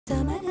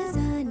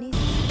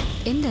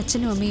എൻ്റെ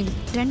അച്ഛനും അമ്മയും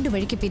രണ്ടു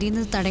വഴിക്ക്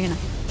പിരിയുന്നത് തടയണം.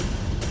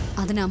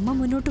 അതിന് അമ്മ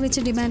മുന്നോട്ട് വെച്ച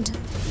ഡിമാൻഡ്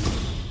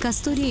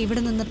കസ്തൂരിയെ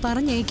ഇവിടെ നിന്ന്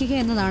പറഞ്ഞയക്കുക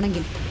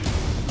എന്നതാണെങ്കിൽ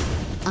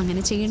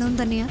അങ്ങനെ ചെയ്യണമെന്ന്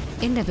തന്നെയാണ്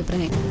എൻ്റെ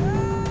അഭിപ്രായം.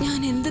 ഞാൻ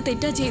എന്ത്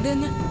തെറ്റാ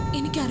ചെയ്തതെന്ന്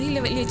എനിക്കറിയില്ല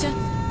വല്യച്ഛ.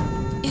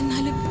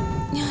 എന്നാലും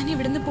ഞാൻ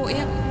ഇവിടുന്ന്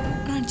പോയാൽ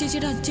റാണി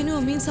ചേച്ചിയുടെ അച്ഛനും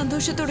അമ്മയും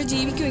സന്തോഷത്തോടെ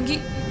ജീവിക്കുമെങ്കിൽ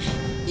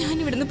ഞാൻ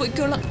ഇവിടുന്ന്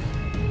പൊയ്ക്കോളാം.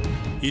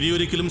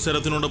 ഇനിയൊരിക്കലും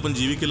ശരത്തിനോടൊപ്പം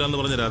ജീവിക്കില്ല എന്ന്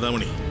പറഞ്ഞ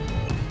രാധാമണി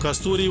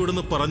കസ്തൂരി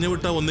ഇവിടുന്ന് പറഞ്ഞു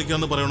വിട്ടാ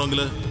ഒന്നിക്കാന്ന്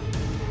പറയണമെങ്കിൽ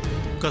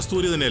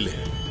കസ്തൂരി തന്നെയല്ലേ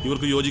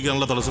ഇവർക്ക്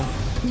യോജിക്കാനുള്ള തടസ്സം?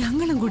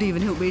 ഞങ്ങളും കൂടി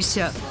ഇവനെ ഉപേക്ഷിച്ച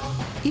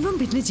ഇവൻ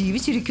പിന്നെ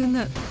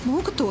ജീവിച്ചിരിക്കുമെന്ന്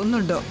മോക്ക്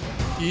തോന്നുന്നുണ്ടോ?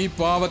 ഈ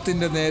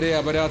പാവത്തിന്റെ നേരെ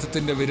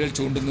അപരാധത്തിന്റെ വിരൽ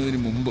ചൂണ്ടുന്നതിന്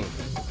മുമ്പ്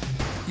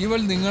ഇവൾ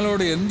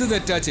നിങ്ങളോട് എന്ത്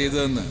തെറ്റാ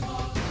ചെയ്തതെന്ന്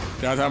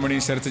രാധാമണി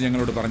ശരത്ത്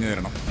ഞങ്ങളോട് പറഞ്ഞു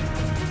തരണം.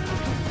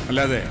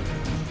 അല്ലാതെ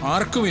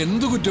ആർക്കും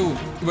എന്തു കുറ്റവും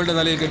ഇവളുടെ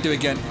തലയിൽ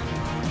കെട്ടിവെക്കാൻ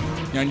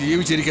ഞാൻ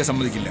ജീവിച്ചിരിക്കാൻ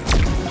സമ്മതിക്കില്ല.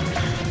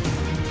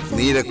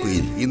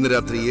 നീലക്കുയിൽ ഇന്ന്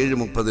രാത്രി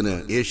 7:30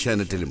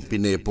 ഏഷ്യാനെറ്റിലും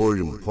പിന്നെ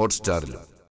എപ്പോഴും ഹോട്ട്സ്റ്റാറിലും.